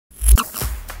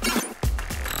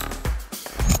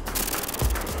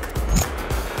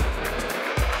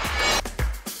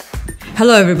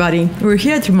Hello everybody, we're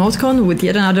here at RemoteCon with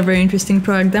yet another very interesting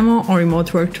product demo on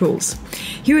remote work tools.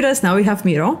 Here with us now we have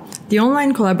Miro, the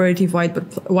online collaborative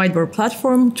whiteboard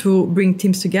platform to bring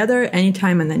teams together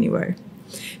anytime and anywhere.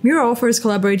 Miro offers a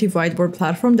collaborative whiteboard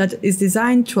platform that is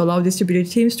designed to allow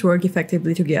distributed teams to work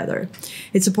effectively together.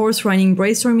 It supports running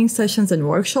brainstorming sessions and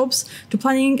workshops to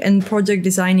planning and project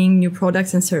designing new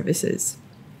products and services.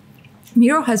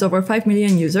 Miro has over 5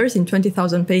 million users and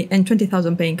 20,000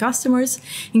 paying customers,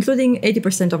 including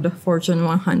 80% of the Fortune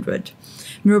 100.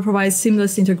 Miro provides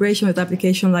seamless integration with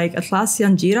applications like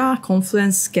Atlassian, Jira,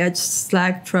 Confluence, Sketch,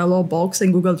 Slack, Trello, Box,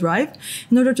 and Google Drive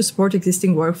in order to support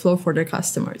existing workflow for their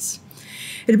customers.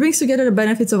 It brings together the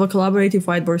benefits of a collaborative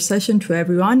whiteboard session to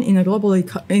everyone in a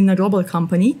global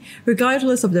company,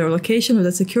 regardless of their location, with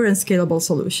a secure and scalable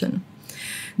solution.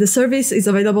 The service is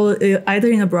available either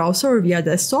in a browser or via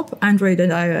desktop, Android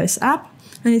and iOS app,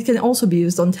 and it can also be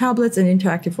used on tablets and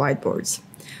interactive whiteboards.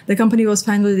 The company was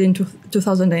founded in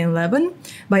 2011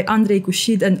 by Andrei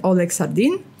Kushid and Oleg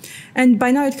Sardin, and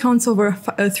by now it counts over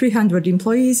 300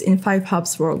 employees in 5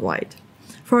 hubs worldwide.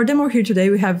 For our demo here today,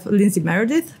 we have Lindsay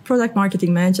Meredith, Product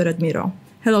Marketing Manager at Miro.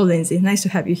 Hello, Lindsay. Nice to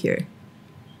have you here.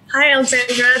 Hi,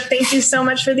 Alexandra. Thank you so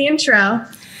much for the intro.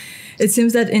 It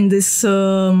seems that in this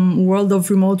world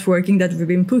of remote working that we've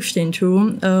been pushed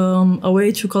into, a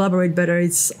way to collaborate better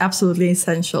is absolutely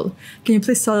essential. Can you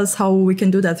please tell us how we can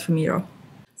do that from Miro?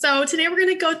 So today we're going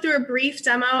to go through a brief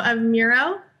demo of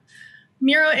Miro.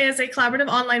 Miro is a collaborative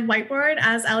online whiteboard,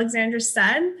 as Alexandra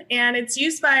said, and it's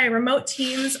used by remote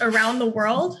teams around the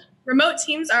world. Remote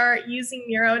teams are using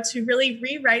Miro to really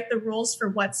rewrite the rules for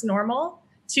what's normal,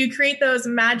 to create those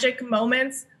magic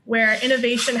moments where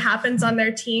innovation happens on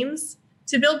their teams,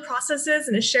 to build processes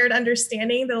and a shared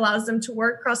understanding that allows them to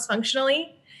work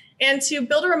cross-functionally, and to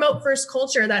build a remote-first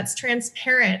culture that's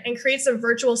transparent and creates a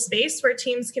virtual space where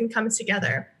teams can come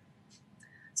together.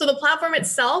 So the platform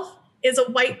itself is a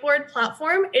whiteboard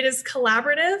platform. It is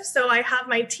collaborative. So I have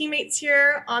my teammates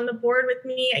here on the board with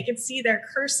me. I can see their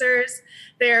cursors.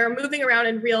 They're moving around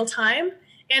in real time.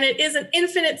 And it is an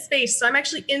infinite space. So I'm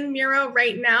actually in Miro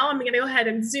right now. I'm going to go ahead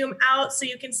and zoom out so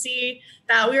you can see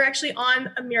that we're actually on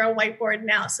a Miro whiteboard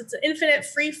now. So it's an infinite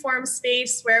free-form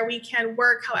space where we can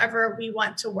work however we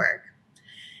want to work.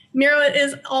 Miro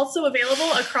is also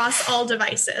available across all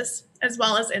devices, as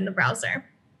well as in the browser.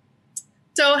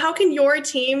 So how can your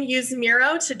team use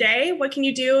Miro today? What can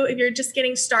you do if you're just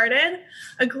getting started?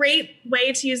 A great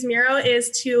way to use Miro is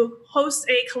to host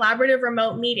a collaborative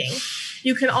remote meeting.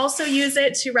 You can also use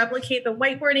it to replicate the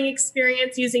whiteboarding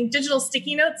experience using digital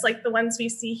sticky notes like the ones we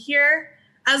see here,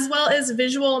 as well as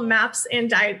visual maps and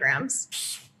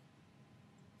diagrams.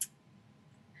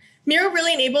 Miro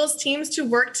really enables teams to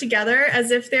work together as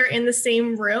if they're in the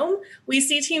same room. We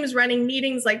see teams running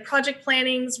meetings like project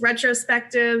plannings,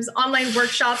 retrospectives, online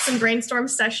workshops, and brainstorm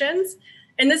sessions.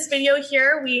 In this video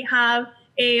here, we have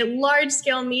a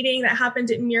large-scale meeting that happened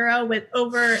at Miro with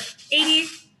over 80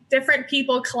 different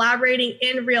people collaborating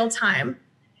in real time.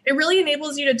 It really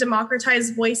enables you to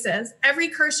democratize voices. Every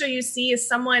cursor you see is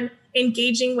someone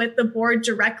engaging with the board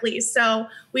directly. So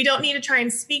we don't need to try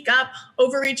and speak up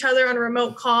over each other on a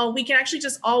remote call. We can actually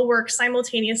just all work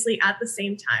simultaneously at the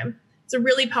same time. It's a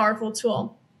really powerful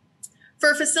tool.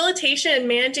 For facilitation and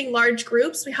managing large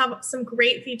groups, we have some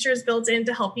great features built in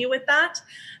to help you with that.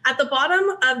 At the bottom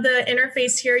of the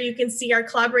interface here, you can see our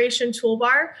collaboration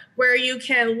toolbar where you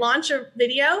can launch a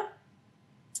video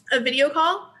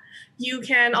call. You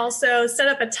can also set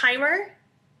up a timer.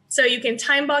 So you can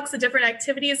time box the different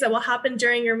activities that will happen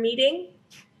during your meeting.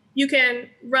 You can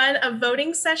run a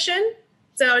voting session.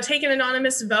 So take an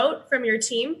anonymous vote from your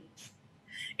team.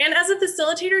 And as a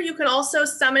facilitator, you can also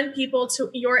summon people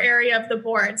to your area of the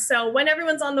board. So when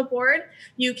everyone's on the board,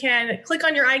 you can click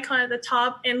on your icon at the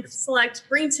top and select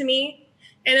Bring to Me,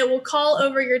 and it will call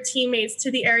over your teammates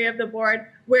to the area of the board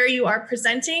where you are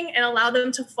presenting and allow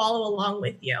them to follow along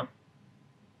with you.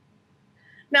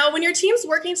 Now, when your team's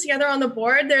working together on the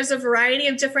board, there's a variety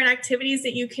of different activities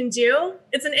that you can do.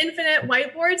 It's an infinite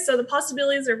whiteboard, so the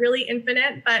possibilities are really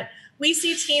infinite, but we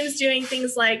see teams doing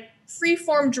things like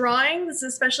free-form drawing. This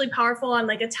is especially powerful on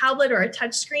like a tablet or a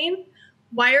touch screen,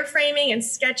 wireframing and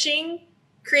sketching,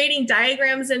 creating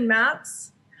diagrams and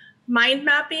maps, mind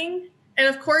mapping,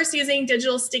 and of course, using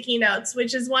digital sticky notes,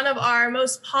 which is one of our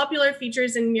most popular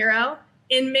features in Miro.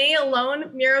 In May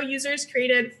alone, Miro users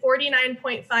created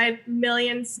 49.5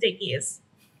 million stickies.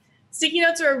 Sticky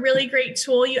notes are a really great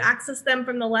tool. You access them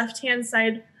from the left-hand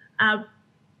side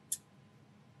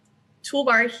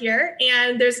toolbar here,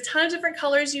 and there's a ton of different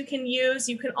colors you can use.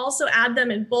 You can also add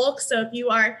them in bulk. So if you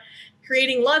are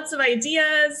creating lots of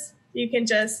ideas, you can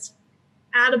just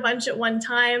add a bunch at one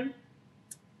time.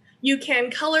 You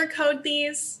can color code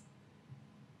these.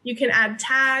 You can add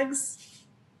tags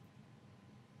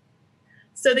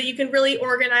so that you can really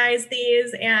organize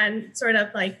these and sort of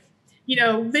like,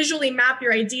 visually map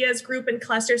your ideas, group and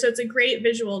cluster. So it's a great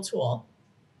visual tool.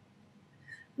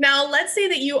 Now, let's say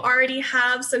that you already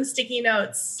have some sticky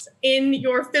notes in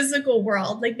your physical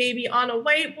world, like maybe on a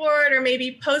whiteboard or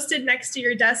maybe posted next to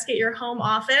your desk at your home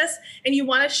office, and you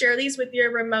want to share these with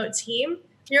your remote team.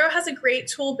 Miro has a great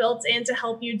tool built in to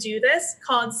help you do this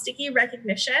called Sticky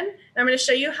Recognition. And I'm going to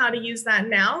show you how to use that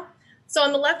now. So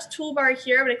on the left toolbar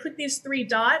here, I'm going to click these 3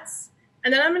 dots,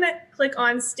 and then I'm going to click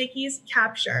on Stickies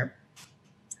Capture.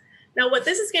 Now, what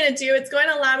this is going to do, it's going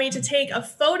to allow me to take a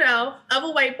photo of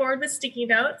a whiteboard with sticky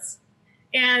notes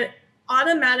and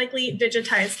automatically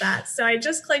digitize that. So I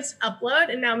just clicked upload,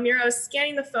 and now Miro is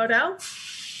scanning the photo.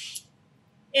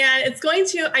 And it's going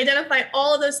to identify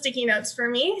all of those sticky notes for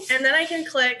me. And then I can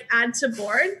click add to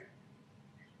board.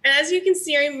 And as you can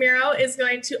see, Miro is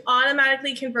going to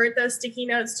automatically convert those sticky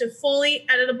notes to fully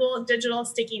editable digital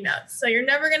sticky notes. So you're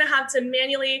never going to have to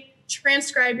manually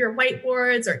transcribe your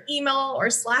whiteboards or email or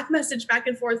Slack message back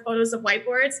and forth photos of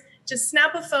whiteboards. Just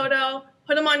snap a photo,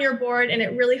 put them on your board, and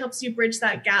it really helps you bridge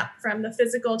that gap from the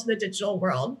physical to the digital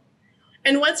world.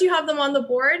 And once you have them on the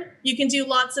board, you can do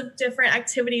lots of different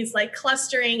activities like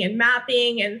clustering and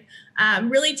mapping and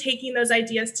really taking those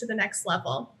ideas to the next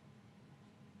level.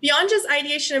 Beyond just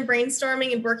ideation and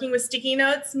brainstorming and working with sticky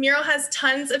notes, Miro has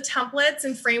tons of templates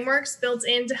and frameworks built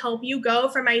in to help you go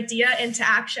from idea into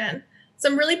action.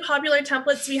 Some really popular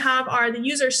templates we have are the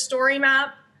user story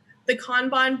map, the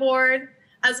Kanban board,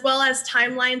 as well as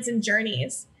timelines and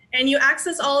journeys. And you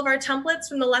access all of our templates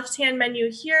from the left-hand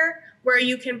menu here, where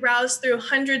you can browse through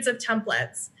hundreds of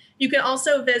templates. You can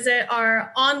also visit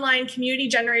our online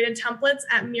community-generated templates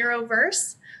at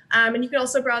Miroverse. And you can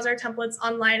also browse our templates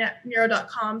online at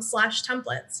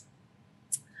miro.com/templates.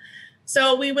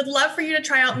 So we would love for you to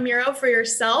try out Miro for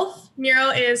yourself. Miro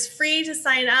is free to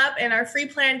sign up, and our free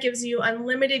plan gives you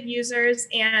unlimited users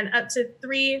and up to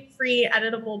 3 free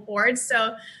editable boards.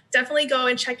 So definitely go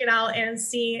and check it out and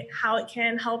see how it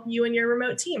can help you and your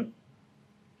remote team.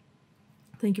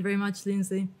 Thank you very much,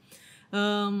 Lindsay.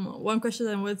 One question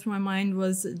that went through my mind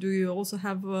was, do you also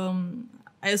have,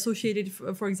 I associated,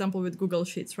 for example, with Google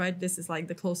Sheets, right? This is like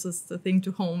the closest thing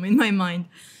to home in my mind.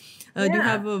 Do you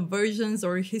have versions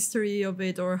or history of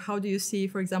it, or how do you see,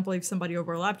 for example, if somebody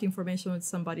overlapped information with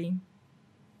somebody?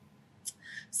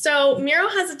 So Miro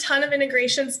has a ton of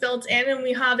integrations built in, and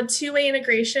we have a 2-way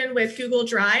integration with Google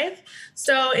Drive.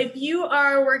 So if you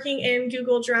are working in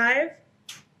Google Drive,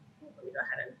 let me go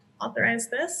ahead and authorize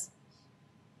this.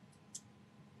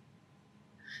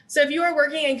 So if you are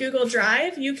working in Google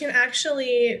Drive, you can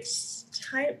actually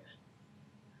type,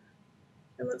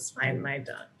 and let's find my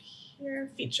doc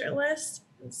here, feature list,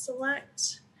 and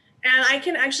select. And I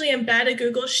can actually embed a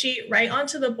Google Sheet right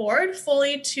onto the board,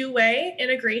 fully 2-way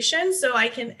integration. So I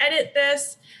can edit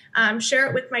this, share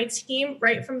it with my team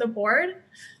right from the board.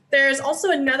 There's also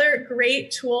another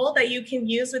great tool that you can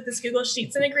use with this Google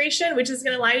Sheets integration, which is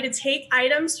going to allow you to take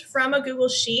items from a Google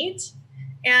Sheet,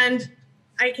 and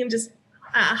I can just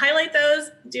highlight those,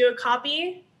 do a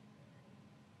copy,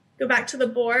 go back to the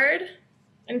board,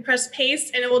 and press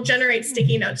paste, and it will generate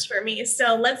sticky notes for me.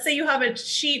 So let's say you have a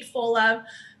sheet full of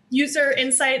user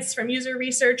insights from user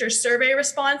research or survey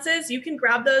responses. You can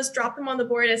grab those, drop them on the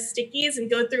board as stickies, and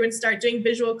go through and start doing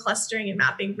visual clustering and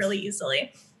mapping really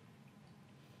easily.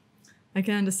 I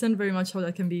can understand very much how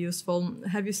that can be useful.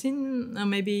 Have you seen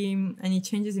maybe any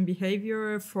changes in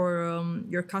behavior for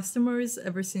your customers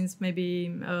ever since maybe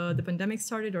the pandemic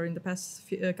started, or in the past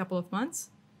couple of months?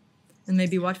 And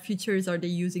maybe what features are they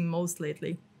using most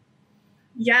lately?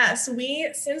 Yes,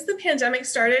 since the pandemic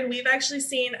started, we've actually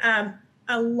seen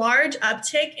a large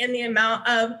uptick in the amount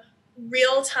of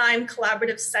real-time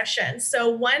collaborative sessions. So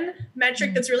one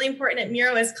metric that's really important at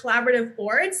Miro is collaborative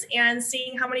boards and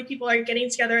seeing how many people are getting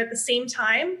together at the same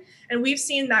time. And we've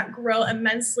seen that grow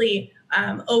immensely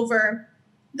over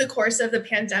the course of the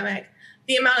pandemic.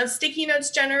 The amount of sticky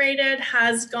notes generated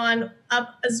has gone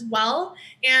up as well.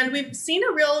 And we've seen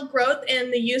a real growth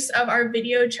in the use of our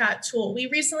video chat tool. We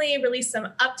recently released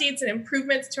some updates and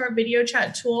improvements to our video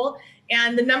chat tool.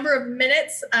 And the number of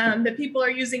minutes that people are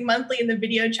using monthly in the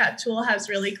video chat tool has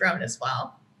really grown as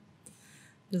well.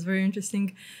 That's very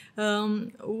interesting.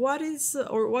 What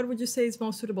would you say is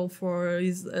most suitable for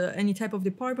any type of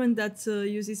department that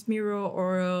uses Miro,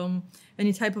 or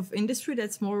any type of industry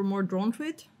that's more drawn to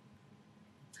it?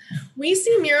 We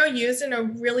see Miro used in a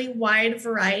really wide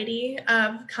variety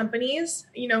of companies.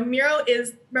 Miro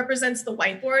represents the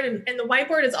whiteboard, and the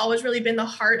whiteboard has always really been the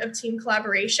heart of team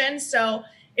collaboration. So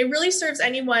it really serves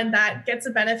anyone that gets a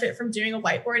benefit from doing a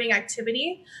whiteboarding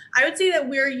activity. I would say that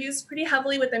we're used pretty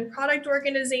heavily within product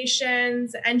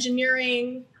organizations,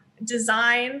 engineering,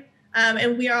 design,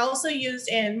 and we are also used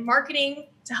in marketing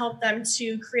to help them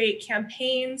to create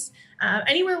campaigns.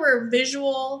 Anywhere where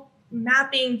visual,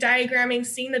 mapping, diagramming,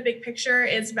 seeing the big picture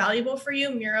is valuable for you,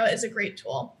 Miro is a great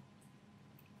tool.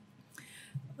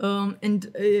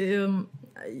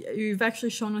 You've actually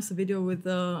shown us a video with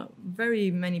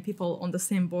very many people on the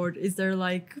same board. Is there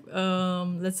like,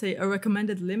 let's say, a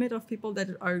recommended limit of people that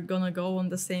are gonna go on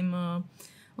the same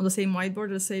whiteboard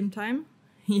at the same time?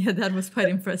 Yeah, that was quite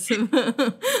impressive.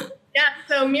 Yeah,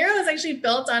 so Miro is actually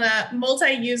built on a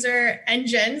multi-user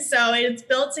engine. So it's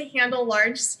built to handle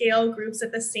large-scale groups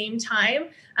at the same time.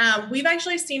 We've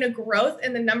actually seen a growth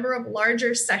in the number of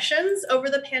larger sessions over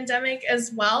the pandemic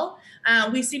as well.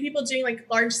 We see people doing like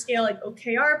large-scale like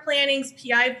OKR plannings,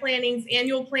 PI plannings,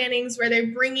 annual plannings, where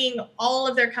they're bringing all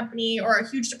of their company or a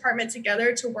huge department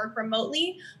together to work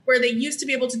remotely, where they used to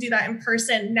be able to do that in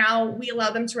person. Now we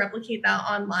allow them to replicate that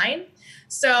online.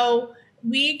 So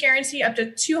we guarantee up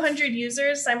to 200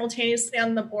 users simultaneously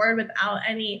on the board without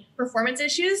any performance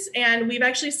issues. And we've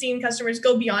actually seen customers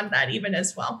go beyond that even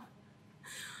as well.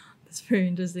 That's very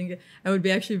interesting. I would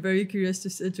be actually very curious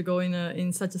to go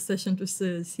in such a session to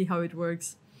see how it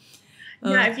works.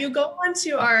 Yeah, if you go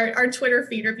onto our Twitter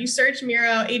feed, or if you search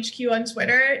Miro HQ on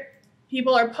Twitter,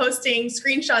 people are posting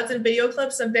screenshots and video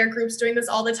clips of their groups doing this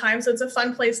all the time. So it's a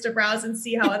fun place to browse and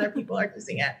see how other people are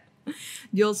using it. Do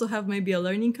you also have maybe a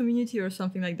learning community or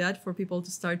something like that for people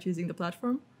to start using the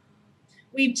platform?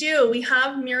 We do. We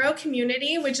have Miro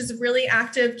Community, which is a really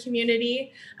active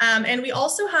community. And we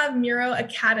also have Miro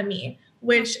Academy,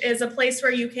 which is a place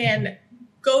where you can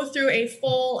go through a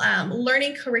full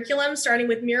learning curriculum, starting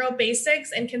with Miro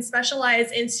basics, and can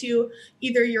specialize into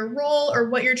either your role or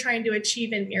what you're trying to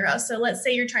achieve in Miro. So let's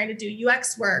say you're trying to do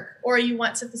UX work, or you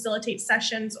want to facilitate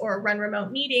sessions or run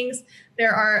remote meetings.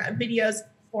 There are videos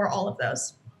for all of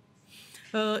those.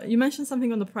 You mentioned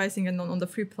something on the pricing and on the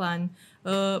free plan,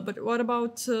 but what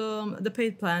about the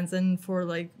paid plans and for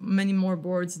like many more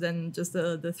boards than just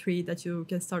the 3 that you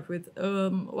can start with?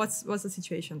 What's the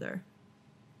situation there?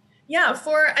 Yeah,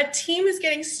 for a team who's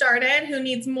getting started who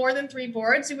needs more than 3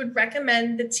 boards, we would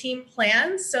recommend the team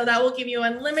plan. So that will give you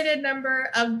an unlimited number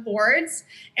of boards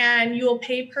and you will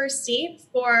pay per seat.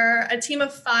 For a team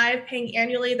of 5 paying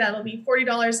annually, that'll be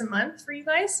 $40 a month for you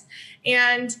guys.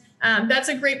 And that's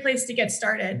a great place to get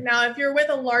started. Now, if you're with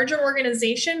a larger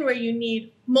organization where you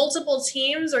need multiple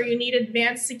teams or you need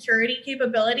advanced security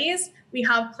capabilities, we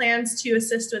have plans to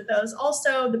assist with those.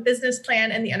 Also, the business plan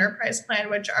and the enterprise plan,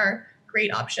 which are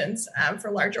great options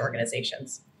for larger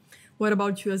organizations. What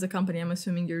about you as a company? I'm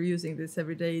assuming you're using this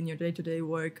every day in your day-to-day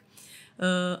work.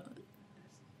 Are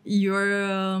you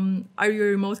a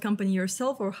remote company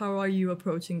yourself, or how are you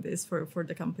approaching this for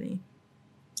the company?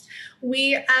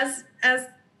 We,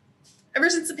 ever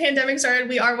since the pandemic started,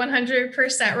 we are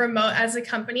 100% remote as a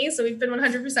company. So we've been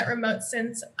 100% remote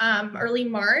since early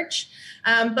March.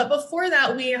 But before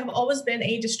that, we have always been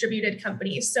a distributed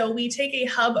company. So we take a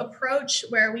hub approach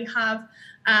where we have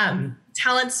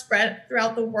talent spread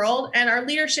throughout the world. And our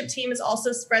leadership team is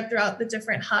also spread throughout the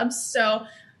different hubs. So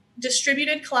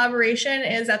distributed collaboration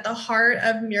is at the heart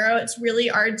of Miro. It's really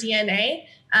our DNA.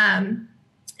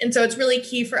 And so it's really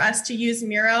key for us to use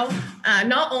Miro,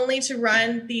 not only to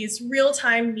run these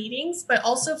real-time meetings, but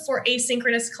also for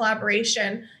asynchronous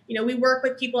collaboration. You know, we work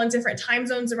with people in different time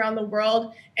zones around the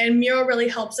world, and Miro really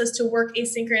helps us to work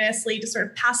asynchronously to sort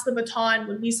of pass the baton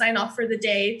when we sign off for the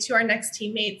day to our next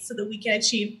teammates so that we can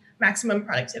achieve maximum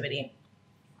productivity.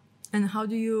 And how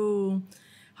do you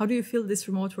feel this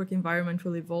remote work environment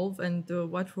will evolve, and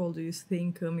what role do you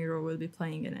think Miro will be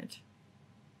playing in it?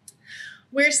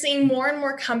 We're seeing more and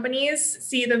more companies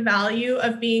see the value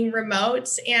of being remote,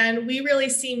 and we really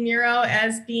see Miro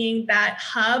as being that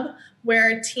hub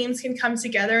where teams can come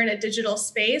together in a digital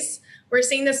space. We're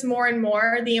seeing this more and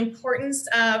more, the importance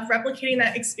of replicating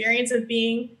that experience of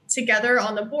being together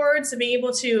on the board, so being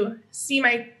able to see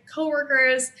my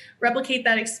coworkers, replicate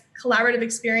that collaborative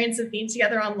experience of being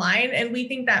together online. And we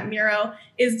think that Miro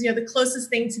is, the closest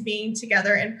thing to being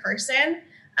together in person.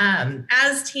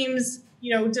 As teams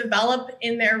develop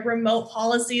in their remote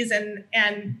policies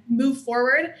and move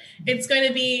forward, it's going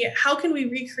to be, how can we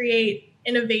recreate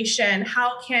innovation?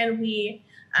 How can we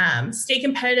stay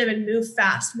competitive and move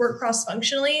fast, work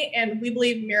cross-functionally? And we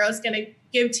believe Miro is going to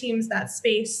give teams that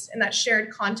space and that shared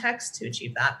context to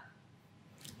achieve that.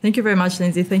 Thank you very much,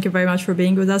 Lindsay. Thank you very much for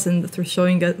being with us and for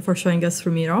showing us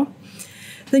through Miro.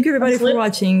 Thank you everybody Absolutely. for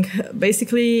watching.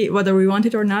 Basically, whether we want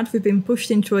it or not, we've been pushed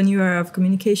into a new era of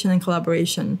communication and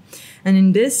collaboration. And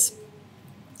in this,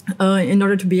 in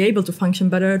order to be able to function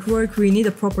better at work, we need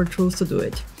the proper tools to do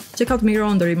it. Check out Miro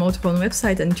on the RemoteCon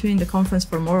website and tune in the conference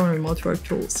for more on remote work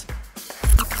tools.